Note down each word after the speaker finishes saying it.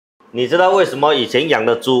你知道为什么以前养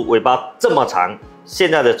的猪尾巴这么长，现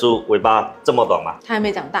在的猪尾巴这么短吗？它还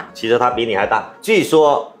没长大。其实它比你还大。据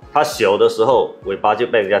说它小的时候尾巴就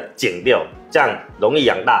被人家剪掉，这样容易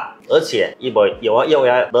养大，而且一模有啊有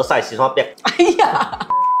呀得晒洗刷变。哎呀，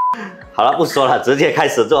好了，不说了，直接开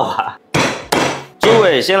始做法。猪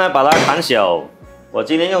尾先来把它砍小。我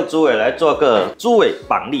今天用猪尾来做个猪尾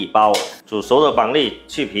板栗煲。煮熟的板栗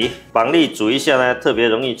去皮，板栗煮一下呢，特别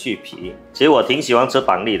容易去皮。其实我挺喜欢吃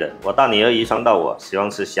板栗的，我大女儿遗传到我喜欢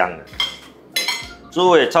吃香的。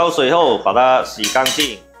猪尾焯水后把它洗干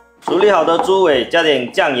净，处理好的猪尾加点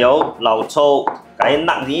酱油、老抽，给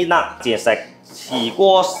它焖一焖，解食。起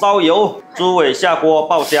锅烧油，猪尾下锅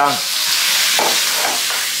爆香。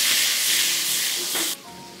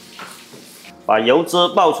把油脂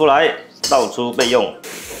爆出来，倒出备用。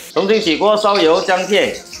重新起锅烧油，姜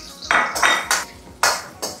片、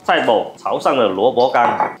菜脯、潮汕的萝卜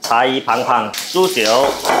干、茶叶盘盘、猪酒，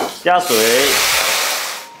加水，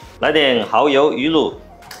来点蚝油、鱼露。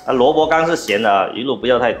萝卜干是咸的，鱼露不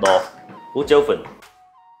要太多。胡椒粉，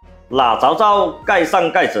辣椒糟，盖上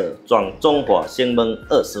盖子，转中火，先焖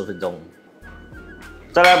20分钟。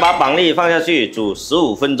再来把板栗放下去煮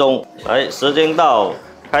15分钟。来，时间到。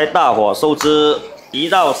开大火收汁，移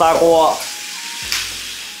到砂锅，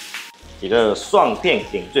几个蒜片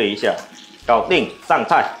点缀一下，搞定上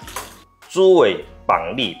菜。猪尾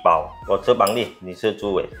板栗煲，我吃板栗，你吃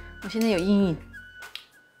猪尾。我现在有阴影，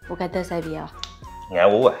我该得塞比啊。你还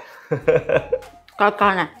无啊？干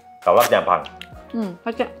干啊，搞到两盘。好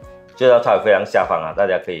吃。这道菜非常下饭啊，大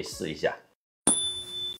家可以试一下。